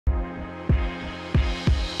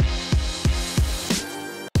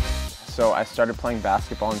So I started playing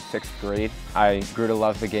basketball in 6th grade. I grew to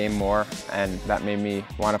love the game more, and that made me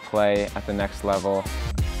want to play at the next level.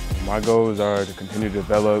 My goals are to continue to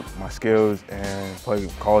develop my skills and play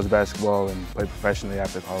college basketball and play professionally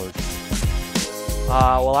after college.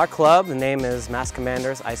 Well, our club, the name is Mass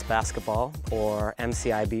Commanders Ice Basketball, or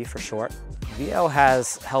MCIB for short. VO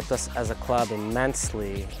has helped us as a club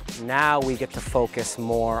immensely. Now we get to focus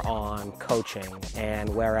more on coaching, and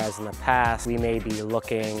whereas in the past we may be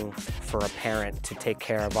looking for a parent to take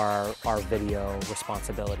care of our video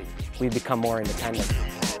responsibility, we've become more independent.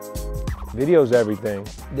 Video is everything.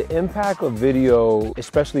 The impact of video,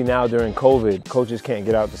 especially now during COVID, coaches can't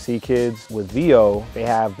get out to see kids. With VO, they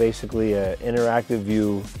have basically an interactive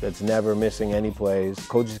view that's never missing any plays.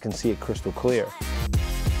 Coaches can see it crystal clear.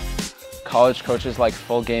 College coaches like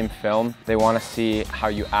full game film. They want to see how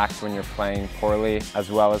you act when you're playing poorly as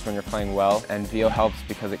well as when you're playing well. And VO helps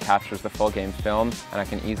because it captures the full game film, and I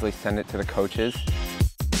can easily send it to the coaches.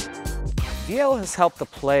 VO has helped the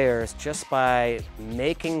players just by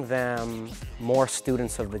making them more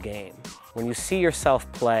students of the game. When you see yourself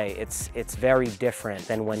play, it's very different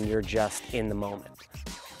than when you're just in the moment.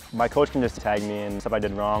 My coach can just tag me in stuff I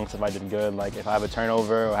did wrong, stuff I did good. Like if I have a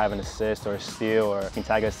turnover or have an assist or a steal, or he can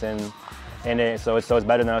tag us in it. So it's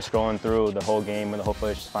better than us scrolling through the whole game and the whole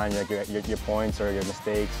footage to find your points or your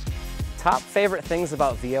mistakes. Top favorite things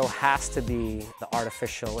about VO has to be the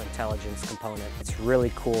artificial intelligence component. It's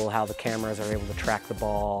really cool how the cameras are able to track the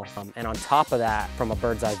ball, and on top of that, from a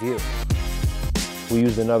bird's eye view. We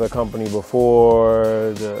used another company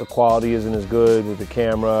before, the quality isn't as good with the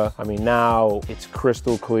camera. I mean, now it's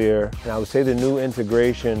crystal clear. And I would say the new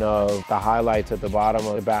integration of the highlights at the bottom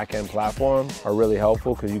of the back-end platform are really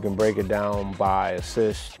helpful because you can break it down by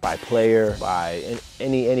assist, by player, by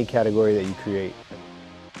any category that you create.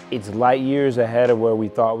 It's light years ahead of where we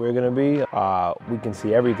thought we were going to be. We can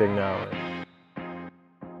see everything now.